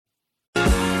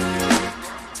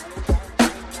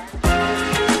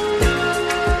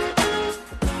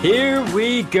Here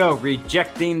we go,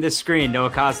 rejecting the screen.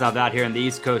 Noah Kozlov out here on the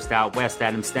East Coast, out west.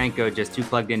 Adam Stanko, just two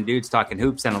plugged-in dudes talking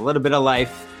hoops and a little bit of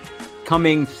life.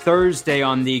 Coming Thursday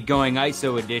on the Going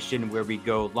ISO edition, where we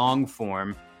go long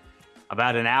form,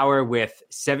 about an hour with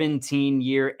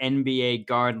 17-year NBA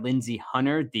guard Lindsey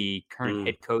Hunter, the current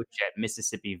head coach at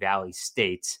Mississippi Valley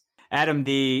State. Adam,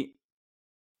 the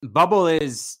bubble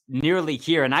is nearly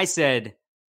here, and I said,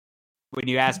 when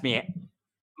you asked me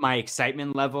my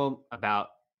excitement level about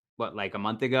like a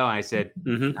month ago, I said, I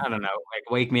don't know, like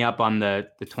wake me up on the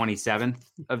 27th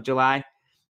of July.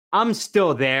 I'm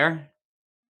still there.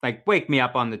 Like, wake me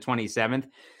up on the 27th.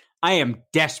 I am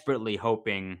desperately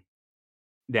hoping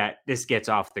that this gets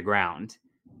off the ground.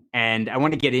 And I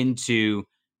want to get into,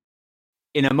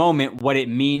 in a moment, what it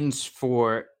means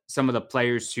for some of the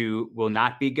players who will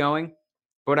not be going.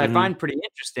 But what I find pretty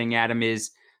interesting, Adam, is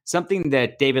something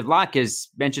that David Locke has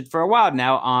mentioned for a while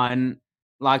now on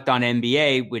Locked On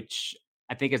NBA, which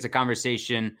I think is a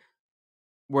conversation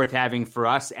worth having for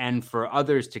us and for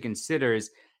others to consider, is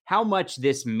how much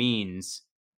this means,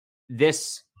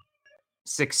 this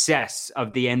success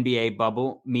of the NBA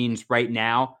bubble means right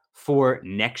now for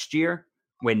next year,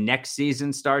 when next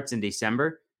season starts in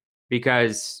December,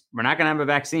 because we're not going to have a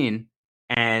vaccine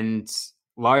and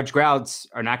large crowds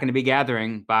are not going to be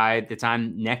gathering by the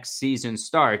time next season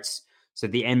starts. So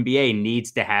the NBA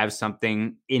needs to have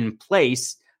something in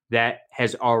place that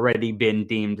has already been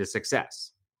deemed a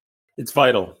success. It's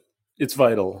vital. It's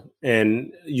vital.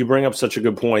 And you bring up such a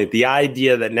good point. The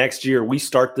idea that next year we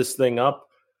start this thing up,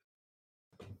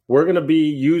 we're going to be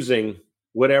using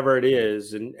whatever it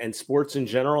is, and sports in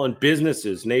general and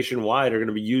businesses nationwide are going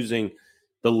to be using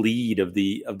the lead of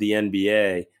the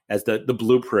NBA as the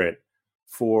blueprint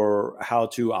for how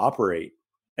to operate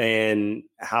and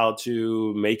how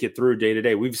to make it through day to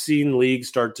day. We've seen leagues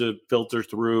start to filter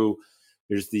through.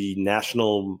 There's the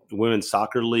National Women's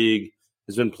Soccer League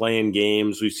has been playing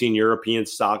games. We've seen European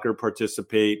soccer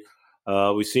participate.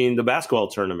 We've seen the basketball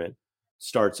tournament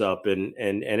starts up and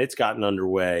it's gotten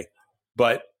underway.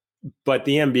 But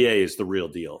the NBA is the real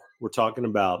deal. We're talking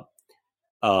about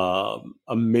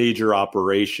a major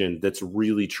operation that's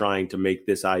really trying to make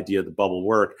this idea of the bubble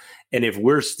work. And if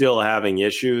we're still having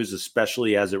issues,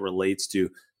 especially as it relates to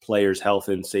players' health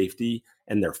and safety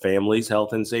and their families'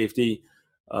 health and safety,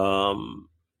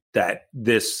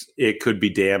 it could be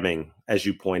damning, as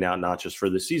you point out, not just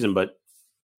for this season, but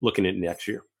looking at next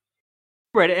year.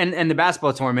 Right. And the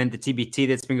basketball tournament, the TBT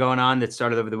that's been going on that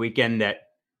started over the weekend,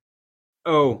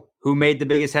 who made the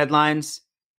biggest headlines?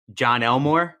 John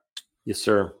Elmore. Yes,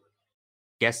 sir.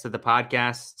 Guest of the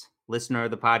podcast, listener of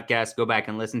the podcast. Go back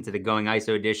and listen to the Going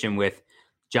ISO edition with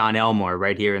John Elmore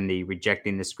right here in the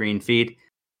Rejecting the Screen feed.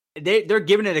 They're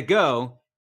giving it a go,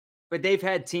 but they've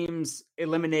had teams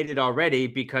eliminated already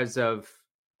because of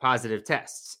positive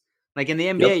tests. Like in the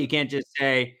NBA, You can't just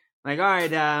say, like, all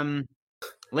right,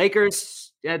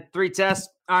 Lakers had 3 tests.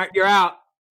 All right, you're out.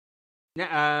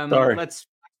 Let's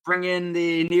bring in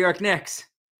the New York Knicks.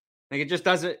 Like, it just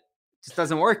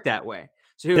doesn't work that way.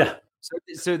 So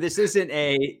this isn't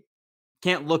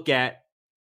can't look at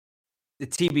the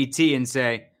TBT and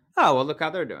say, oh, well, look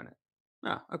how they're doing it.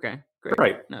 Oh, okay, great.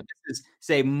 Right. No, this is,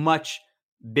 say, much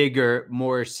bigger,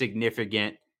 more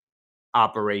significant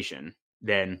operation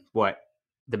than what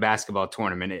the basketball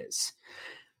tournament is.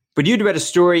 But you'd read a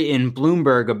story in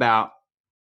Bloomberg about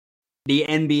the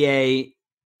NBA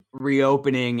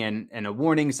reopening and a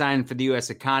warning sign for the U.S.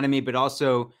 economy, but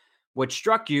also what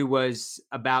struck you was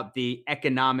about the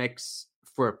economics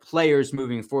for players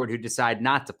moving forward who decide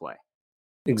not to play.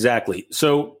 Exactly.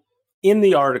 So in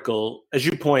the article, as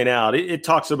you point out, it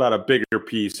talks about a bigger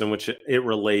piece in which it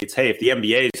relates, hey, if the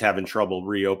NBA is having trouble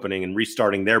reopening and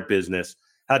restarting their business,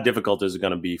 how difficult is it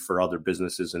going to be for other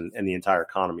businesses and the entire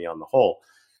economy on the whole?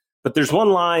 But there's one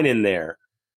line in there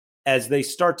as they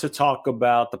start to talk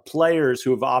about the players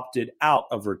who have opted out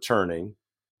of returning.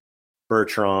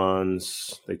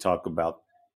 Bertrand's, they talk about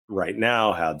right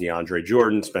now how DeAndre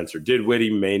Jordan, Spencer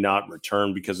Dinwiddie may not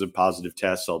return because of positive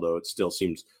tests, although it still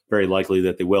seems very likely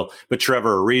that they will. But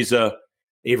Trevor Ariza,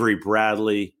 Avery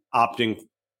Bradley opting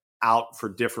out for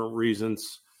different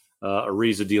reasons.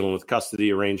 Ariza dealing with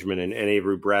custody arrangement, and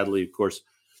Avery Bradley, of course,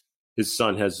 his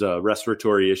son has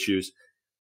respiratory issues.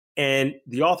 And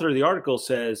the author of the article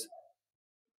says,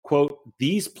 quote,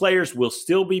 these players will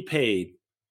still be paid,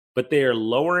 but they are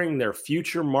lowering their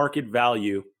future market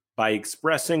value by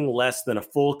expressing less than a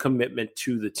full commitment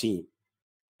to the team.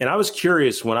 And I was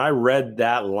curious when I read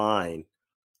that line,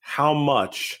 how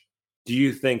much do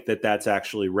you think that that's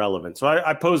actually relevant? So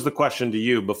I posed the question to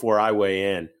you before I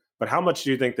weigh in, but how much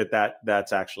do you think that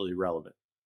that's actually relevant?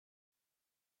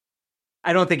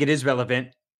 I don't think it is relevant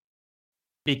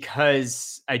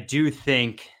because I do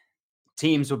think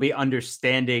teams will be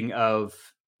understanding of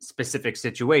specific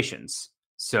situations.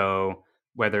 So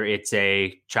whether it's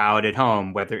a child at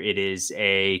home, whether it is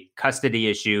a custody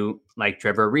issue like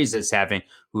Trevor Ariza is having,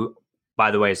 who,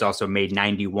 by the way, has also made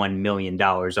 $91 million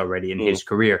already in his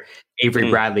career. Avery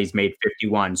Bradley's made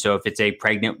 51. So if it's a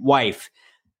pregnant wife,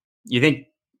 you think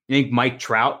Mike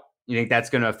Trout, you think that's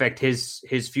going to affect his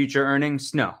future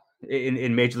earnings? No.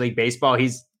 In Major League Baseball,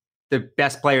 he's the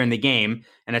best player in the game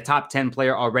and a top 10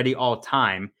 player already all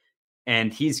time.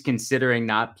 And he's considering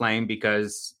not playing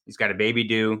because he's got a baby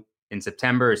due in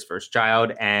September, his first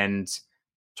child, and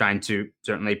trying to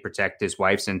certainly protect his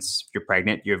wife, since if you're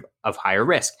pregnant, you're of higher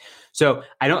risk. So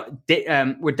I don't,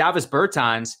 with Davis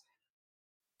Bertans,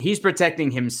 he's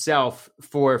protecting himself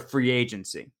for free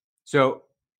agency. So,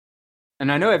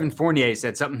 and I know Evan Fournier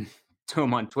said something to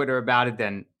him on Twitter about it,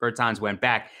 then Bertans went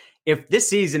back. If this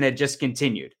season had just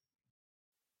continued,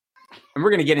 and we're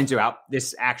going to get into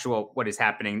this actual, what is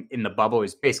happening in the bubble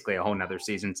is basically a whole nother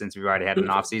season since we've already had an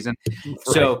off season. Right.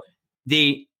 So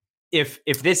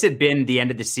if this had been the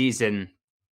end of the season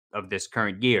of this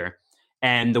current year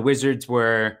and the Wizards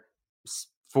were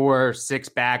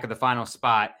 4-6 back of the final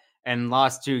spot and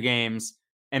lost 2 games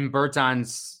and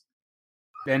Bertans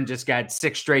then just got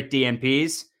 6 straight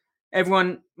DNPs,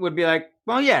 everyone would be like,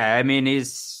 well, yeah, I mean,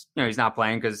 he's not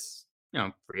playing because,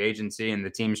 free agency and the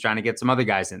team's trying to get some other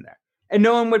guys in there. And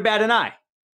no one would bat an eye.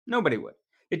 Nobody would.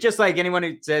 It's just like anyone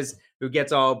who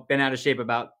gets all bent out of shape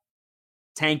about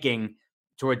tanking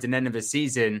towards the end of a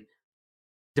season.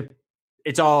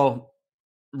 It's all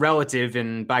relative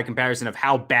and by comparison of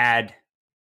how bad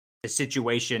the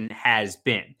situation has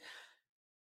been.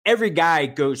 Every guy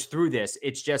goes through this.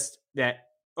 It's just that,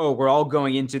 we're all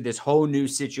going into this whole new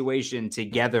situation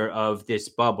together of this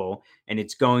bubble, and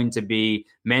it's going to be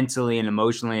mentally and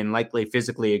emotionally and likely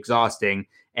physically exhausting.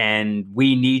 And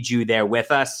we need you there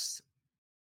with us.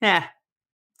 If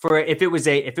it was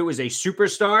a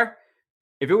superstar,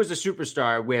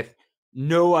 with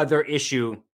no other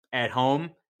issue at home,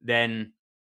 then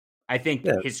I think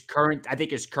his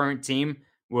current team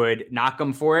would knock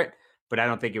him for it, but I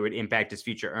don't think it would impact his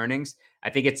future earnings. I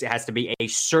think it has to be a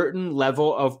certain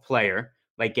level of player,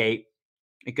 like a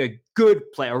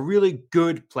good player, a really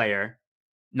good player,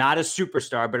 not a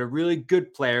superstar, but a really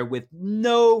good player with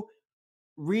no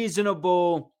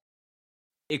reasonable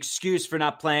excuse for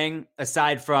not playing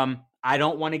aside from, I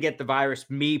don't want to get the virus,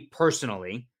 me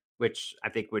personally, which I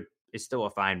think is still a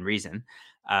fine reason.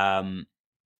 I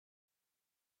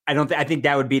think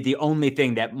that would be the only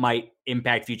thing that might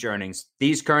impact future earnings.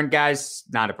 These current guys,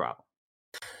 not a problem.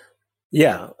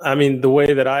 Yeah. I mean, the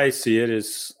way that I see it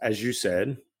is, as you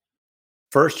said,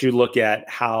 first you look at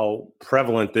how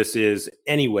prevalent this is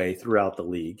anyway throughout the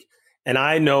league. And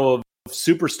I know of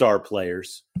superstar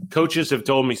players. Coaches have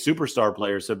told me superstar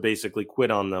players have basically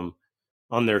quit on them,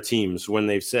 on their teams, when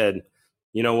they've said,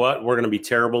 you know what, we're going to be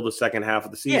terrible the second half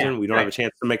of the season. We don't have a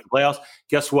chance to make the playoffs.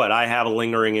 Guess what? I have a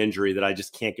lingering injury that I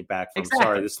just can't get back from. Exactly.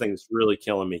 Sorry, this thing's really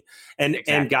killing me.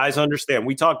 And guys understand.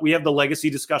 We have the legacy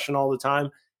discussion all the time,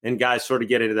 and guys sort of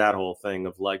get into that whole thing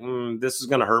of like, this is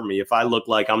going to hurt me. If I look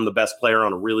like I'm the best player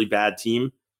on a really bad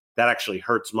team, that actually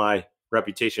hurts my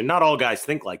reputation. Not all guys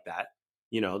think like that.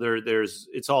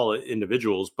 It's all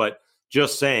individuals, but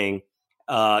just saying,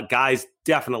 guys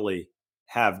definitely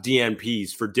have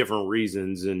DNPs for different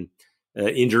reasons and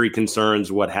injury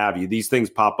concerns, what have you. These things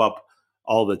pop up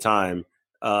all the time.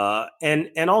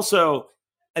 And also,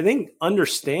 I think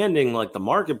understanding like the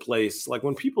marketplace, like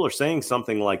when people are saying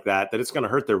something like that it's going to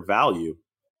hurt their value.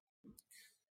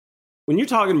 When you're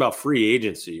talking about free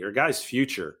agency or guys'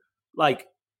 future, like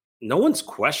no one's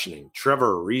questioning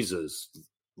Trevor Ariza's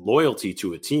loyalty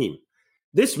to a team.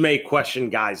 This may question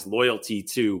guys' loyalty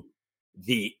to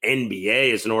the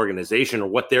NBA as an organization or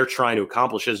what they're trying to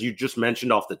accomplish, as you just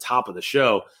mentioned off the top of the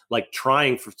show, like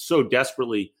trying for so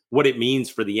desperately what it means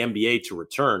for the NBA to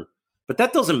return. But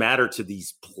that doesn't matter to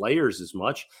these players as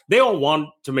much. They all want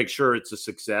to make sure it's a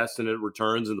success and it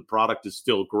returns and the product is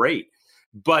still great.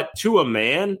 But to a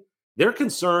man, their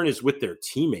concern is with their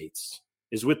teammates,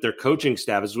 is with their coaching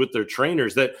staff, is with their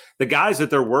trainers, that the guys that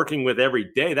they're working with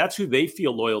every day, that's who they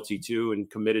feel loyalty to and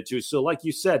committed to. So like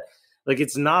you said, like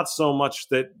it's not so much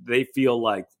that they feel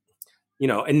like,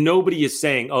 and nobody is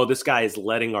saying, oh, this guy is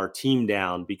letting our team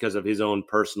down because of his own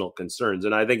personal concerns.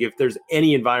 And I think if there's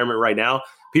any environment right now,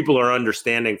 people are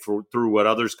understanding through what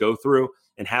others go through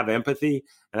and have empathy.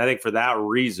 And I think for that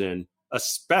reason,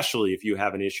 especially if you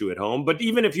have an issue at home, but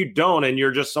even if you don't, and you're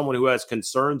just someone who has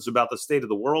concerns about the state of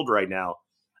the world right now,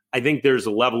 I think there's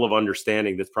a level of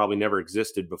understanding that's probably never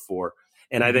existed before.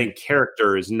 And I think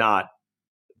character is not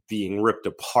being ripped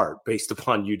apart based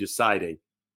upon you deciding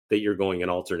that you're going an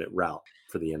alternate route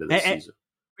for the end of the season.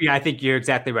 Yeah, I think you're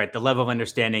exactly right. The level of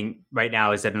understanding right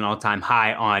now is at an all-time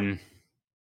high on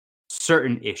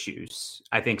certain issues.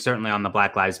 I think certainly on the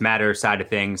Black Lives Matter side of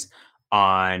things,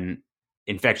 on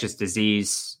infectious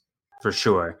disease, for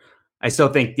sure. I still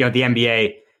think, the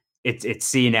NBA, it's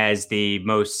seen as the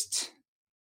most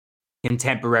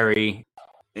contemporary.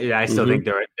 I still think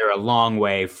they're a long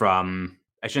way from.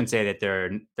 I shouldn't say that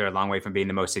they're a long way from being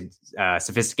the most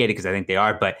sophisticated, because I think they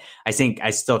are, but I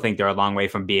still think they're a long way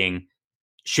from being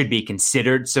should be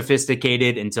considered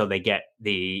sophisticated until they get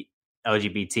the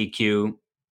LGBTQ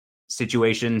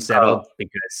situation settled,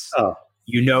 because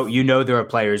you know there are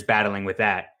players battling with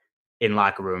that in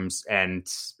locker rooms and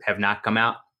have not come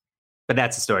out. But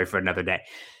that's a story for another day.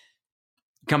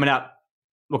 Coming up,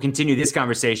 we'll continue this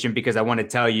conversation because I want to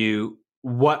tell you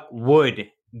what would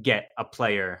get a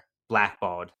player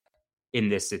blackballed in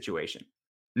this situation.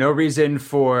 No reason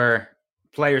for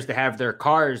players to have their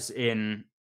cars in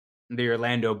the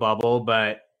Orlando bubble,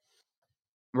 but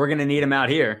we're going to need them out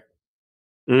here.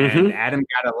 And Adam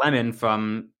got a lemon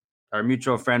from our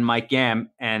mutual friend Mike Gam,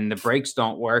 and the brakes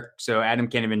don't work, so Adam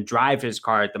can't even drive his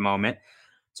car at the moment.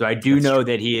 So I do know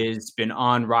that he has been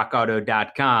on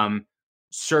rockauto.com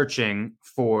searching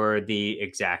for the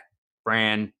exact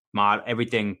brand, model,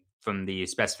 everything from the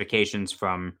specifications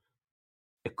from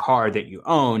the car that you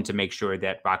own to make sure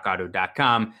that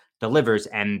rockauto.com delivers,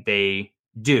 and they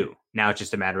do. Now it's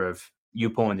just a matter of you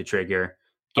pulling the trigger,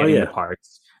 getting the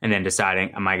parts, and then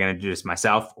deciding, am I going to do this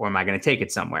myself or am I going to take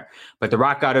it somewhere? But the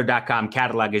rockauto.com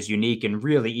catalog is unique and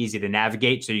really easy to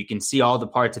navigate, so you can see all the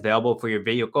parts available for your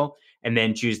vehicle and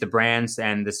then choose the brands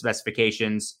and the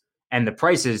specifications and the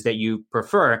prices that you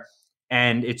prefer.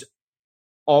 And it's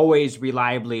always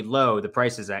reliably low, the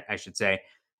prices, I should say.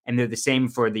 And they're the same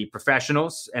for the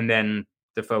professionals and then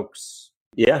the folks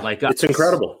like us. It's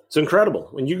incredible. It's incredible.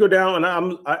 When you go down,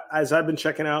 and as I've been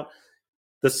checking out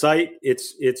the site,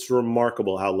 it's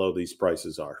remarkable how low these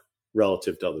prices are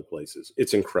relative to other places.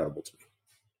 It's incredible to me.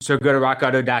 So go to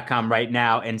rockauto.com right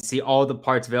now and see all the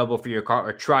parts available for your car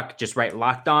or truck. Just write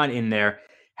Locked On in there.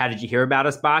 How did you hear about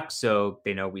us box? So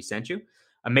they know we sent you.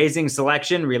 Amazing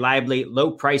selection, reliably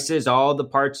low prices, all the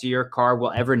parts your car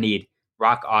will ever need.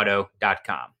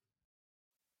 rockauto.com.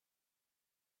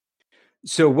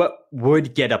 So what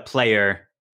would get a player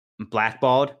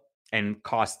blackballed and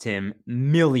cost him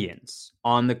millions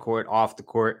on the court, off the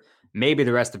court, maybe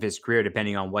the rest of his career,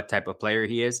 depending on what type of player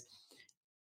he is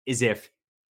if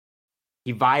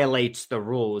he violates the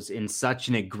rules in such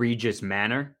an egregious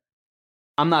manner?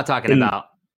 I'm not talking about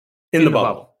in the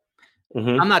bubble.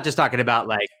 I'm not just talking about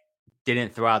like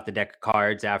didn't throw out the deck of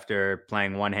cards after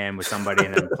playing one hand with somebody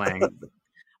and then playing.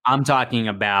 I'm talking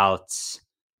about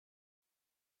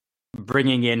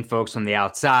bringing in folks from the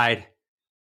outside,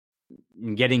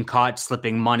 getting caught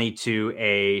slipping money to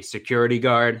a security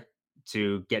guard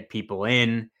to get people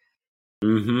in,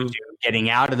 to getting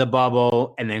out of the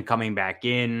bubble and then coming back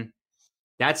in.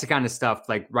 That's the kind of stuff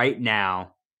like right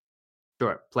now.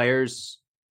 Sure, players,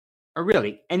 or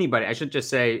really anybody, I should just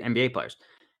say NBA players,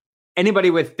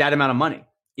 anybody with that amount of money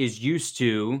is used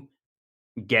to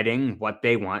getting what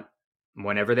they want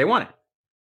whenever they want it.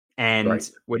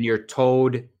 And when you're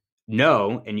told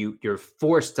no, and you're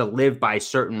forced to live by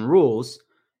certain rules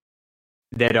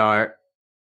that are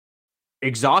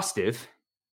exhaustive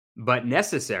but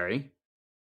necessary,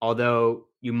 although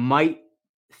you might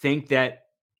think that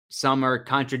some are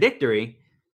contradictory,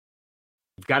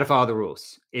 you've got to follow the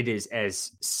rules. It is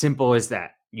as simple as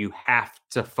that. You have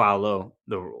to follow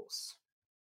the rules.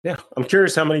 Yeah. I'm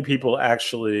curious how many people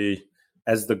actually,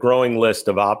 as the growing list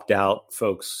of opt-out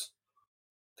folks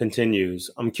continues,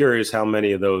 I'm curious how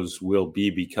many of those will be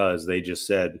because they just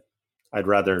said, I'd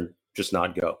rather just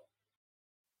not go.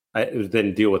 I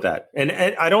didn't deal with that. And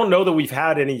I don't know that we've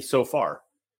had any so far.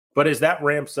 But as that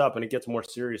ramps up and it gets more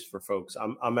serious for folks,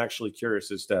 I'm actually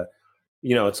curious as to,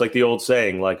 it's like the old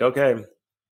saying, like, okay,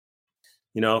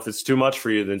 if it's too much for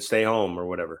you, then stay home or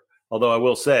whatever. Although I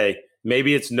will say,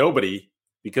 maybe it's nobody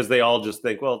because they all just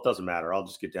think, well, it doesn't matter. I'll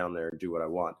just get down there and do what I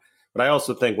want. But I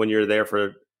also think when you're there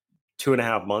for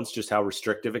 2.5 months, just how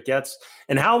restrictive it gets.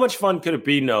 And how much fun could it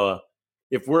be, Noah,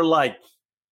 if we're like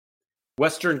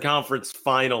Western Conference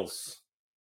Finals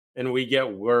and we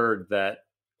get word that,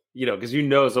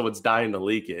 because someone's dying to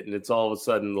leak it. And it's all of a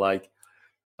sudden like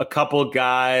a couple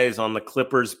guys on the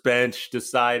Clippers bench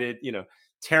decided,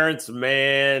 Terrence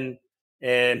Mann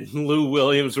and Lou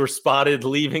Williams were spotted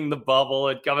leaving the bubble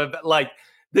and coming back. Like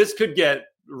this could get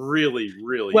really,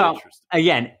 really interesting.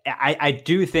 Again, I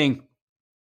do think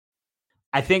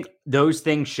I think those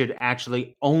things should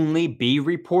actually only be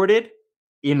reported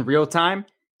in real time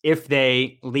if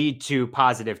they lead to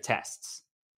positive tests.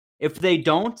 If they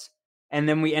don't, and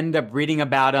then we end up reading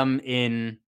about them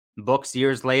in books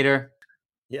years later,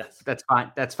 yes, that's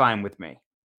fine. That's fine with me.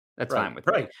 That's fine with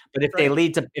me. But if they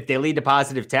lead to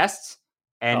positive tests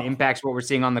and impacts what we're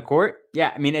seeing on the court,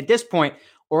 yeah, I mean, at this point,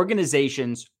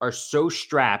 organizations are so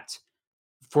strapped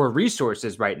for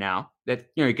resources right now that,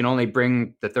 you can only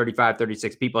bring the 35,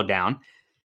 36 people down.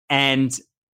 And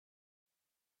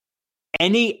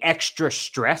any extra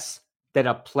stress that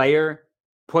a player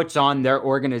puts on their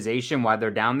organization while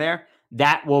they're down there,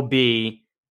 that could be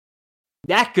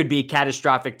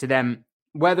catastrophic to them,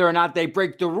 whether or not they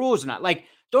break the rules or not. Like,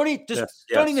 don't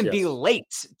even be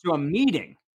late to a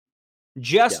meeting.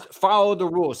 Just follow the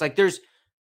rules. Like, there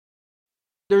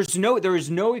is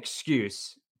no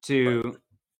excuse to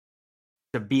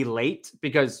be late,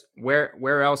 because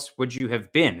where else would you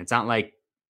have been? It's not like,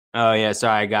 oh yeah,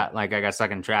 sorry, I got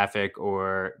stuck in traffic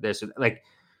or this. Like,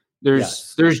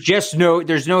 there's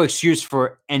no excuse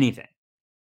for anything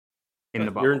in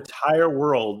the bubble. Your entire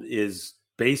world is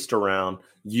based around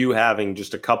you having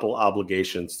just a couple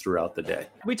obligations throughout the day.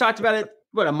 We talked about it,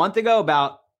 a month ago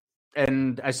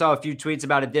and I saw a few tweets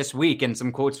about it this week and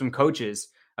some quotes from coaches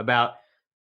about,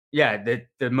 the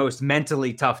most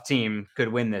mentally tough team could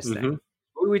win this thing.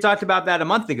 We talked about that a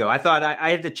month ago. I thought I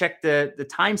had to check the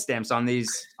timestamps on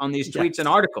these tweets and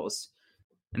articles,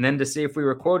 and then to see if we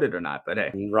were quoted or not. But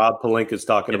hey, and Rob Pelinka is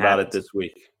talking about it this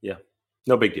week. Yeah,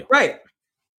 no big deal. Right.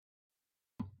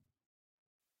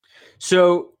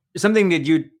 So something that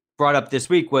you brought up this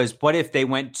week was, what if they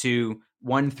went to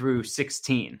 1 through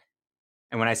 16?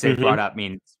 And when I say brought up,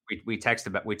 means we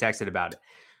texted about it.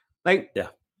 Like,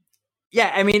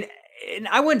 yeah. I mean, and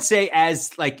I wouldn't say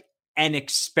as like an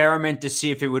experiment to see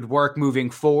if it would work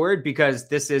moving forward, because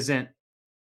this isn't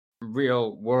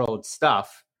real world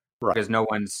stuff, because no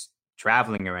one's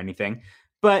traveling or anything.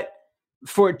 But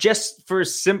for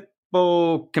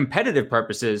simple competitive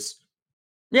purposes,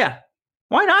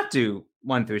 why not do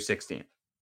 1 through 16?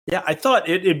 Yeah, I thought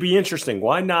it'd be interesting.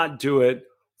 Why not do it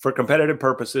for competitive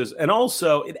purposes? And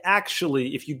also, it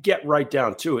actually, if you get right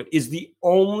down to it, is the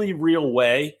only real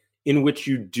way in which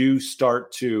you do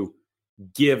start to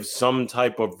give some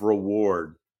type of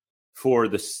reward for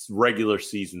the regular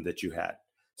season that you had.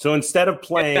 So instead of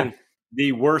playing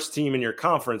the worst team in your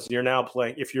conference, you're now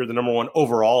playing, if you're the number 1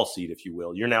 overall seed, if you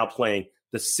will, you're now playing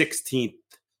the 16th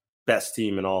best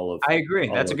team in all of. I agree.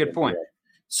 That's a good point.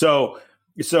 So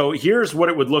here's what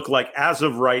it would look like as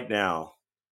of right now.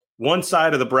 One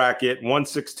side of the bracket,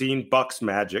 116 Bucks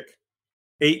Magic,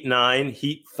 8-9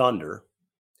 Heat Thunder,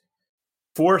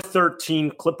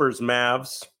 4-13 Clippers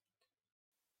Mavs,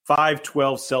 5-12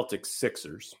 Celtics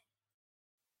Sixers.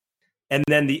 And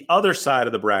then the other side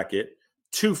of the bracket,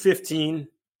 2-15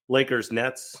 Lakers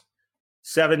Nets,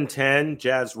 7-10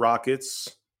 Jazz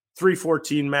Rockets,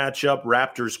 3-14 matchup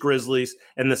Raptors Grizzlies,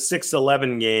 and the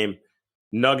 6-11 game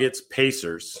Nuggets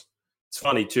Pacers. It's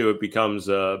funny too, it becomes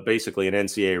basically an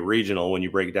NCAA regional when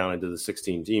you break it down into the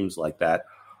 16 teams like that.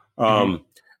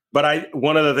 But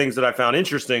one of the things that I found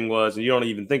interesting was, and you don't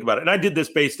even think about it, and I did this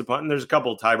based upon, and there's a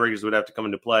couple of tiebreakers that would have to come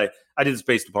into play. I did this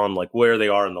based upon like where they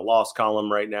are in the loss column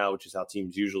right now, which is how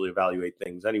teams usually evaluate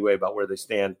things anyway, about where they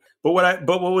stand. But what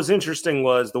was interesting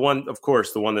was the one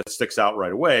that sticks out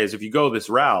right away is if you go this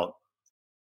route,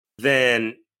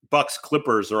 then Bucks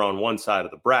Clippers are on one side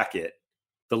of the bracket.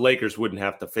 The Lakers wouldn't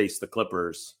have to face the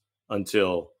Clippers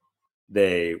until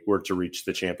they were to reach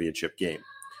the championship game.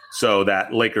 So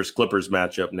that Lakers-Clippers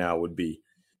matchup now would be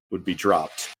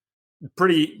dropped.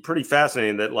 Pretty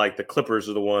fascinating that like the Clippers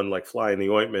are the one like flying the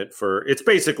ointment for. It's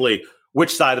basically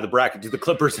which side of the bracket do the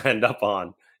Clippers end up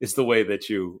on is the way that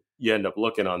you end up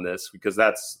looking on this, because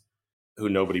that's who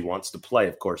nobody wants to play,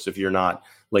 of course, if you're not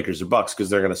Lakers or Bucks, because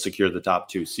they're going to secure the top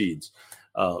 2 seeds.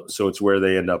 So it's where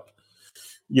they end up,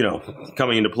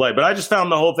 coming into play. But I just found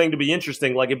the whole thing to be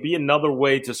interesting. Like, it'd be another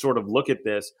way to sort of look at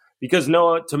this, because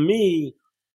Noah, to me,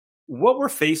 what we're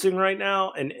facing right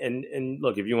now, and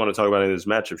look, if you want to talk about any of these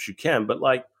matchups, you can. But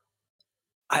like,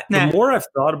 the more I've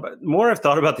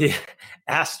thought about the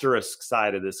asterisk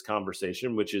side of this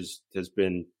conversation, which has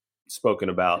been spoken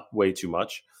about way too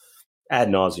much, ad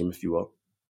nauseum, if you will,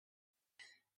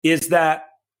 is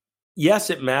that yes,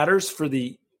 it matters for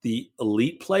the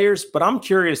elite players, but I'm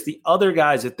curious, the other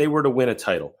guys, if they were to win a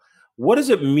title, what does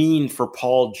it mean for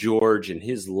Paul George and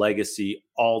his legacy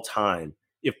all time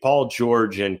if Paul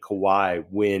George and Kawhi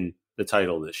win the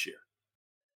title this year?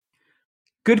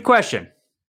 Good question.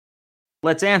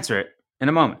 Let's answer it in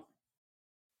a moment.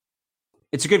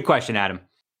 It's a good question, Adam.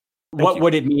 what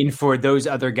would it mean for those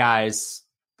other guys,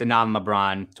 the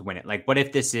non-LeBron, to win it? Like, what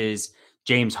if this is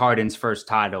James Harden's first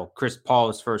title, Chris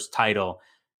Paul's first title,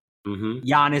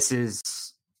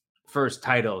 Giannis's first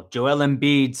title, Joel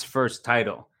Embiid's first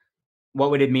title?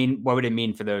 What would it mean? What would it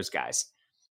mean for those guys?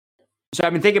 So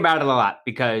I've been thinking about it a lot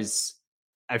because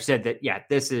I've said that, yeah,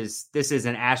 this is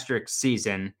an asterisk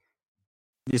season.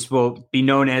 This will be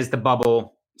known as the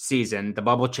bubble season, the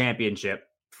bubble championship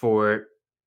for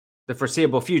the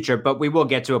foreseeable future. But we will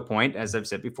get to a point, as I've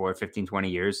said before, 15, 20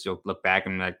 years, you'll look back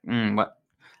and be like, what?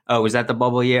 Oh, was that the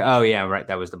bubble year? Oh, yeah, right.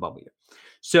 That was the bubble year.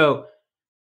 So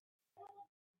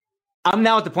I'm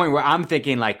now at the point where I'm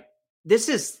thinking like, this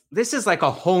is like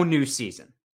a whole new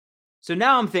season. So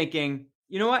now I'm thinking,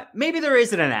 you know what? Maybe there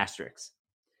isn't an asterisk.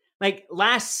 Like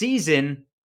last season,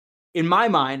 in my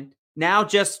mind, now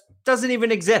just doesn't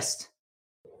even exist.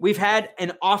 We've had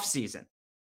an off season.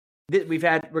 We're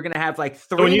going to have like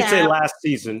three. So when you say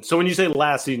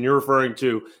last season, you're referring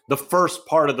to the first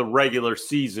part of the regular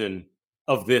season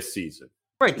of this season.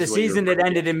 Right. The season that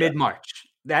ended in mid-March.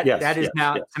 That is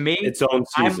now, to me, its own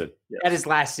season. That is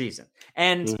last season.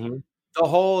 And the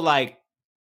whole like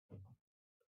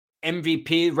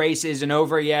MVP race isn't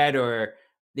over yet, or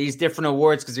these different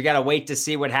awards, because we got to wait to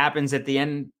see what happens at the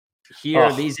end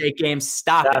here. These 8 games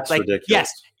stop. That's like,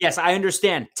 ridiculous. Yes, I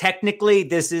understand. Technically,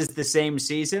 this is the same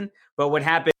season, but what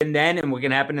happened then and what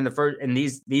can happen in the first and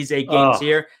these 8 games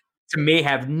here, to me,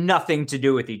 have nothing to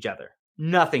do with each other.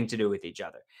 Nothing to do with each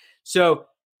other. So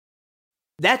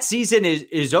that season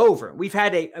is over. We've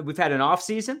had an off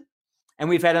season, and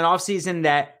we've had an off season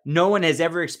that no one has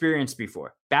ever experienced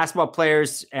before. Basketball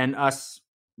players and us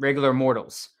regular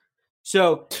mortals.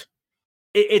 So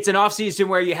it's an off season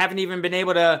where you haven't even been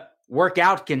able to work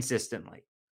out consistently,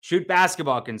 shoot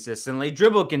basketball consistently,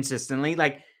 dribble consistently.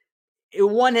 Like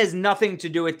one has nothing to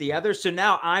do with the other. So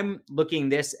now I'm looking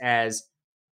this as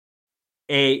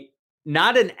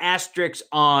not an asterisk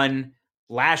on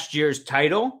last year's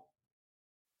title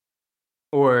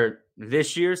or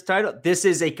this year's title. This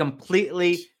is a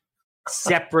completely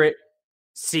separate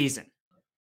season.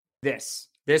 This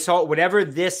whole, whatever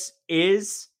this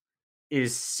is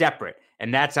separate.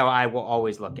 And that's how I will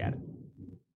always look at it.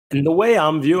 And the way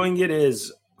I'm viewing it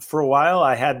is, for a while,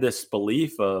 I had this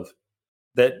belief of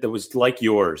that was like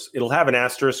yours. It'll have an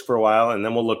asterisk for a while, and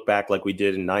then we'll look back like we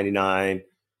did in 99.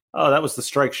 Oh, that was the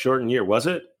strike shortened year, was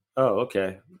it? Oh,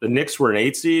 okay. The Knicks were an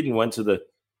 8 seed and went to the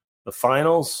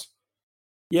finals.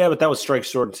 Yeah, but that was strike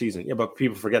shortened season. Yeah, but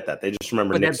people forget that. They just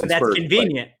remember Knicks and Spurs. That's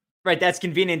convenient. Right, that's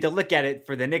convenient to look at it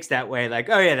for the Knicks that way. Like,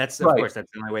 oh yeah, that's of course that's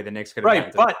the only way the Knicks could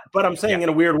have. Right, but I'm saying in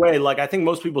a weird way, like I think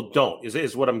most people don't.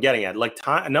 Is what I'm getting at. Like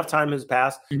enough time has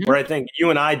passed where I think you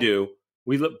and I do.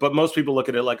 But most people look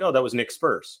at it like, oh, that was Knicks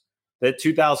Spurs. That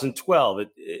 2012 it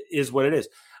is what it is.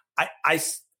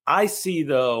 I see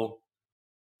though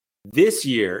this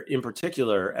year in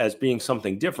particular as being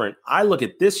something different. I look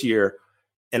at this year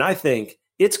and I think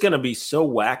it's going to be so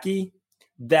wacky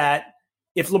that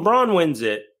if LeBron wins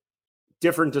it,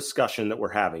 different discussion that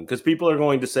we're having, because people are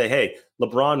going to say, hey,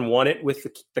 LeBron won it with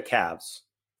the Cavs,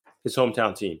 his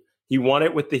hometown team. He won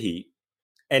it with the Heat.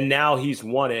 And now he's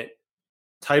won it,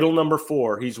 title number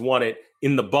 4. He's won it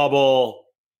in the bubble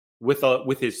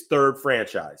with his third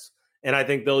franchise. And I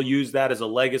think they'll use that as a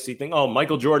legacy thing. Oh,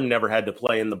 Michael Jordan never had to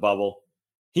play in the bubble.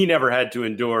 He never had to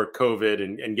endure COVID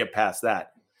and get past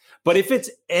that. But if it's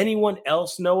anyone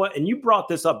else, Noah, and you brought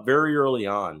this up very early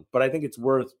on, but I think it's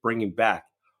worth bringing back.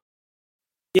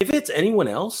 If it's anyone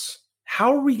else,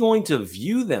 how are we going to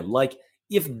view them? Like,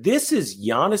 if this is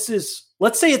Giannis's,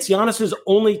 let's say it's Giannis's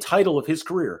only title of his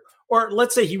career, or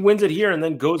let's say he wins it here and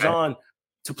then goes on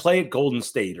to play at Golden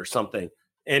State or something,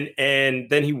 and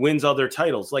then he wins other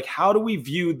titles. Like, how do we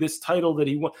view this title that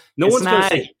he won? No one's going to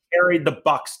say he carried the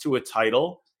Bucks to a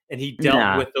title and he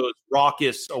dealt with those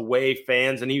raucous away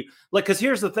fans. And because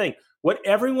here's the thing, what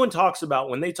everyone talks about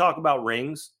when they talk about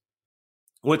rings,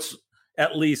 what's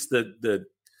at least the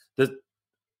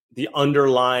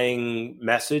underlying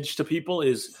message to people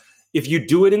is, if you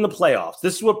do it in the playoffs,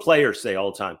 this is what players say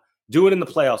all the time, do it in the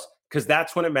playoffs, because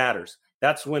that's when it matters.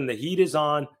 That's when the heat is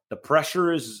on, the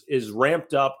pressure is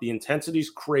ramped up, the intensity is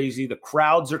crazy, the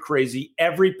crowds are crazy,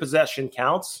 every possession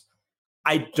counts.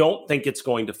 I don't think it's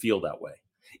going to feel that way.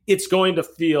 It's going to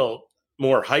feel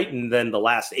more heightened than the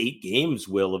last 8 games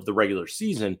will of the regular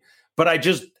season. But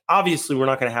obviously we're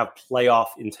not going to have playoff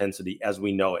intensity as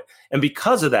we know it. And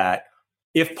because of that,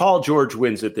 if Paul George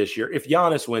wins it this year, if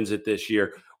Giannis wins it this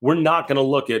year, we're not going to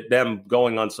look at them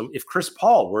going on if Chris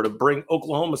Paul were to bring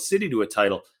Oklahoma City to a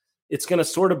title, it's going to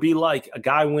sort of be like a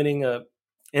guy winning a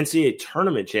NCAA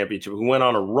tournament championship who went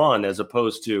on a run, as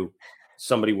opposed to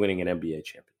somebody winning an NBA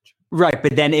championship. Right.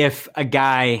 But then if a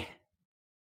guy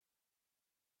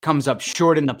comes up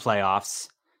short in the playoffs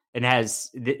and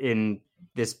has in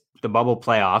the bubble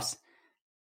playoffs,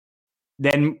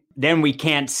 then we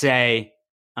can't say,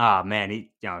 oh man,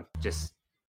 he just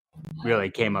really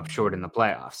came up short in the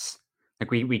playoffs. Like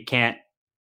we can't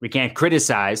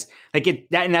criticize like it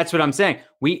and that's what I'm saying.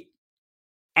 We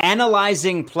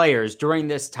analyzing players during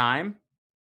this time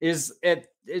is at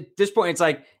this point, it's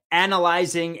like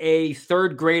analyzing a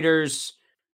third grader's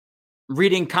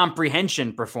reading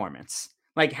comprehension performance.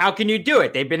 Like, how can you do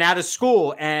it? They've been out of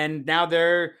school and now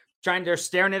they're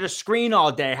staring at a screen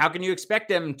all day. How can you expect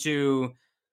them to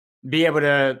be able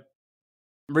to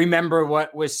remember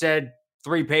what was said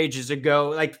 3 pages ago?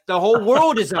 Like the whole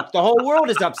world is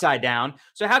upside down.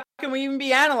 So how can we even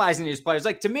be analyzing these players?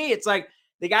 Like, to me, it's like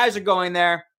the guys are going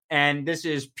there and this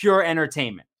is pure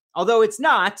entertainment. Although it's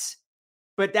not,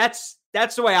 but that's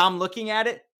the way I'm looking at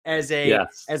it as a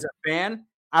fan.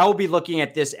 I will be looking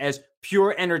at this as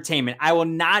pure entertainment. I will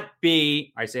not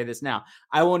be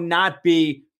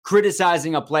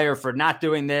criticizing a player for not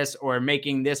doing this or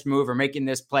making this move or making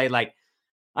this play. Like,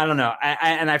 I don't know.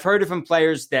 And I've heard it from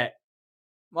players that,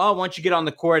 well, once you get on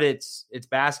the court, it's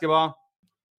basketball.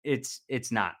 It's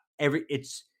not.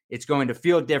 It's going to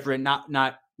feel different.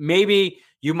 Not maybe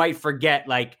you might forget,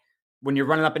 like, when you're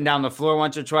running up and down the floor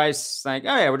once or twice, like,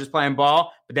 oh yeah, we're just playing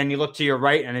ball. But then you look to your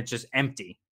right and it's just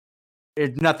empty.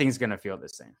 Nothing's going to feel the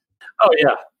same. Oh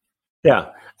yeah. Yeah.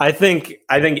 I think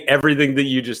everything that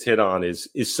you just hit on is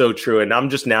so true. And I'm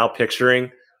just now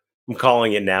picturing, I'm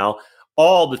calling it now,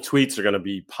 all the tweets are going to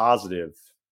be positive.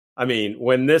 I mean,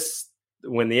 when the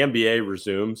NBA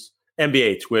resumes,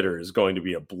 NBA Twitter is going to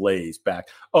be ablaze back.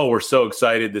 Oh, we're so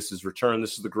excited. This is return.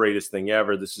 This is the greatest thing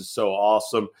ever. This is so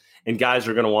awesome. And guys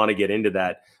are going to want to get into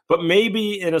that. But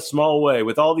maybe in a small way,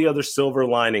 with all the other silver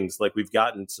linings, like we've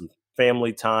gotten some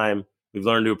family time. We've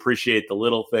learned to appreciate the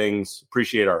little things,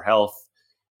 appreciate our health,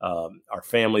 our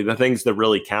family, the things that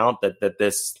really count, that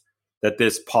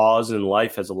this pause in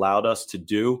life has allowed us to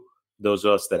do, those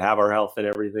of us that have our health and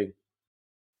everything.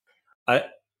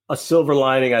 A silver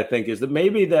lining, I think, is that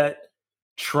maybe that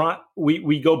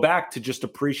we go back to just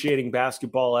appreciating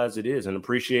basketball as it is and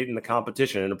appreciating the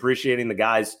competition and appreciating the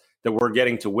guys that we're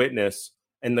getting to witness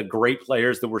and the great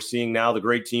players that we're seeing now, the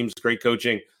great teams, great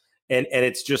coaching. And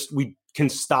it's just, we can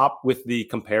stop with the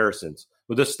comparisons.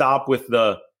 We'll just stop with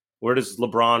where does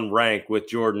LeBron rank with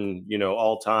Jordan,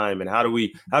 all time? And how do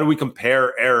we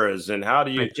compare eras? And how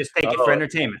do you just take it for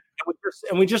entertainment?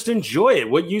 And we just enjoy it.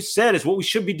 What you said is what we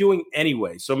should be doing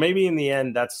anyway. So maybe in the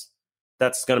end, that's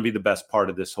going to be the best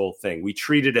part of this whole thing. We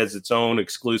treat it as its own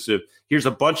exclusive. Here's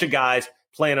a bunch of guys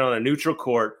playing on a neutral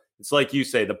court. It's like you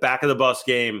say, the back of the bus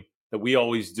game that we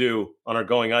always do on our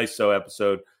Going ISO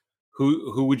episode.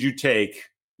 Who would you take,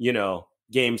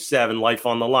 game 7, life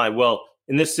on the line? Well,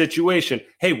 in this situation,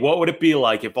 hey, what would it be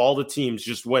like if all the teams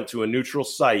just went to a neutral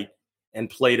site and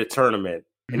played a tournament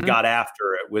and got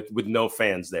after it with no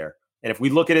fans there? And if we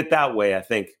look at it that way, I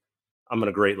think I'm going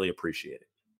to greatly appreciate it.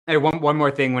 Hey, one more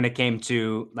thing when it came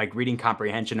to like reading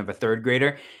comprehension of a third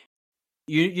grader,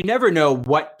 you never know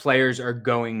what players are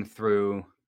going through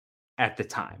at the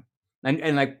time,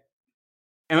 and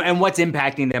what's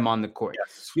impacting them on the court.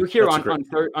 Yes, you hear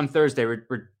on Thursday,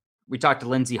 we talked to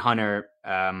Lindsey Hunter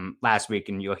last week,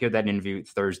 and you'll hear that interview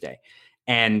Thursday.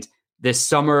 And this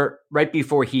summer, right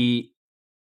before he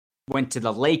went to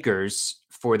the Lakers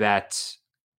for that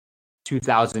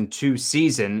 2002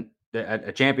 season,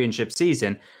 a championship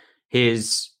season,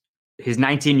 his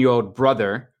 19-year-old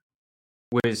brother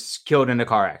was killed in a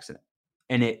car accident,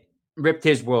 and it ripped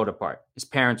his world apart, his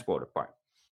parents' world apart.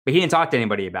 But he didn't talk to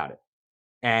anybody about it.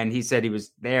 And he said he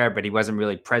was there, but he wasn't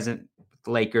really present with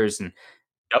the Lakers. And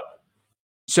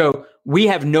so we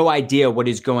have no idea what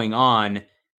is going on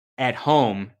at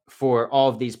home for all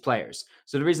of these players.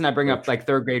 So the reason I bring up like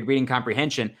third grade reading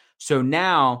comprehension, so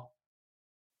now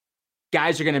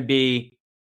guys are going to be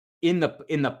in the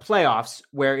playoffs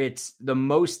where it's the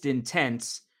most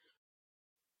intense,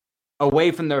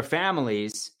 away from their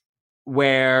families,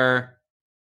 where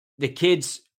the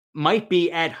kids might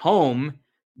be at home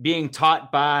being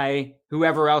taught by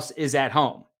whoever else is at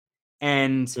home.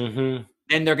 And then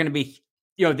they're going to be,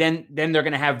 then they're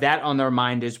going to have that on their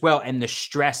mind as well. And the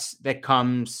stress that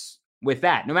comes with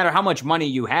that, no matter how much money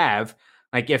you have,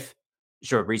 like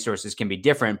resources can be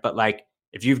different, but like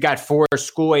if you've got 4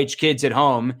 school-age kids at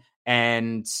home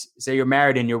and say you're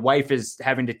married and your wife is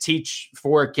having to teach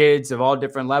 4 kids of all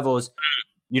different levels,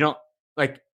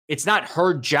 it's not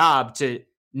her job to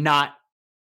not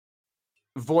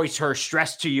voice her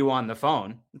stress to you on the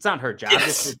phone. It's not her job.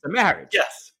 Yes. It's the marriage.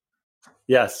 Yes.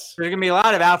 Yes. There's going to be a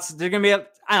lot of outs. There's going to be,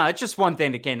 I don't know, it's just one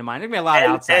thing that came to mind. There's going to be a lot of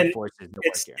outside forces.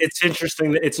 It's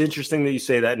interesting. It's interesting that you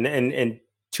say that. And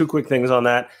two quick things on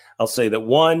that. I'll say that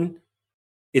one,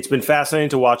 it's been fascinating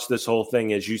to watch this whole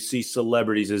thing as you see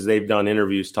celebrities as they've done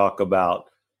interviews talk about,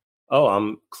 oh,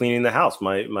 I'm cleaning the house.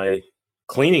 My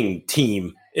cleaning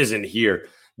team isn't here.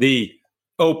 The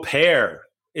au pair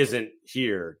isn't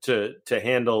here to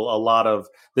handle a lot of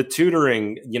the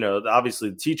tutoring, obviously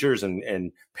the teachers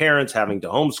and parents having to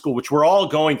homeschool, which we're all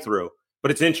going through.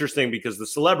 But it's interesting because the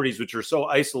celebrities, which are so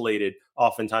isolated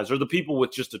oftentimes, are the people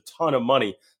with just a ton of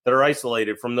money that are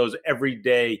isolated from those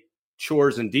everyday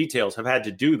chores and details, have had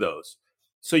to do those.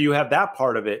 So you have that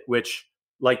part of it, which,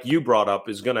 like you brought up,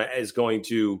 is going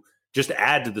to just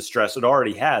add to the stress it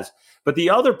already has. But the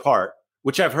other part,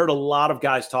 which I've heard a lot of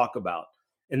guys talk about,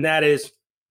 and that is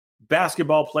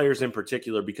basketball players in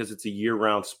particular, because it's a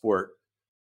year-round sport.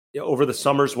 Over the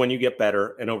summers when you get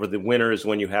better, and over the winters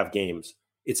when you have games.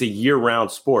 It's a year-round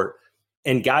sport.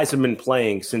 And guys have been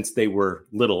playing since they were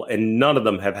little, and none of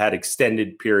them have had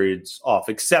extended periods off,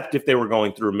 except if they were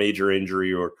going through a major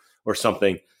injury or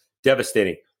something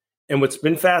devastating. And what's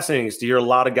been fascinating is to hear a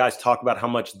lot of guys talk about how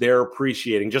much they're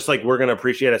appreciating, just like we're going to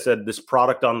appreciate, I said, this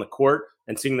product on the court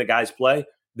and seeing the guys play.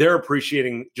 They're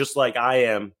appreciating, just like I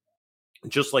am,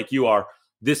 just like you are,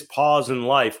 this pause in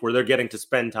life where they're getting to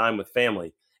spend time with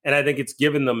family. And I think it's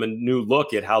given them a new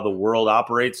look at how the world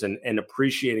operates and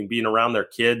appreciating being around their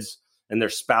kids and their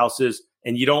spouses.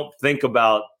 And you don't think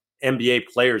about NBA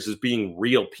players as being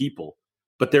real people,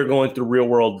 but they're going through real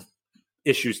world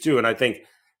issues too. And I think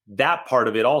that part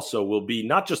of it also will be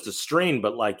not just a strain,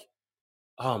 but like,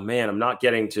 oh man, I'm not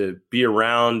getting to be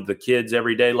around the kids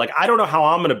every day. Like, I don't know how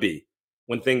I'm going to be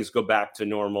when things go back to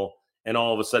normal and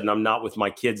all of a sudden I'm not with my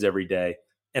kids every day.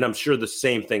 And I'm sure the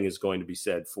same thing is going to be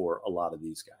said for a lot of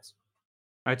these guys.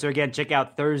 All right, so again, check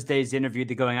out Thursday's interview,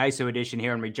 the Going ISO edition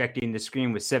here on Rejecting the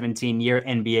Screen with 17-year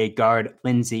NBA guard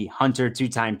Lindsey Hunter,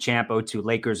 two-time champ, 02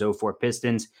 Lakers, 04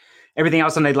 Pistons. Everything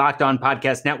else on the Locked On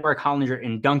Podcast Network, Hollinger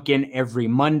and Duncan every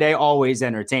Monday, always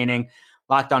entertaining.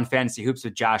 Locked On Fantasy Hoops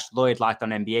with Josh Lloyd, Locked On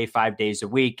NBA 5 days a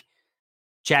week.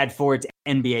 Chad Ford's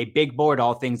NBA Big Board,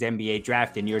 all things NBA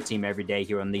draft and your team every day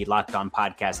here on the Locked On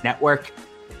Podcast Network.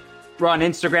 We're on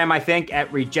Instagram, I think, at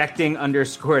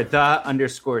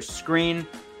rejecting_the_screen.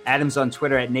 Adam's on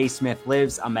Twitter at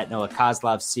NaismithLives. I'm at Noah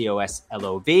Kozlov,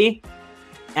 COSLOV.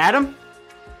 Adam,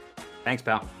 thanks,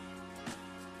 pal.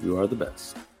 You are the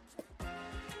best.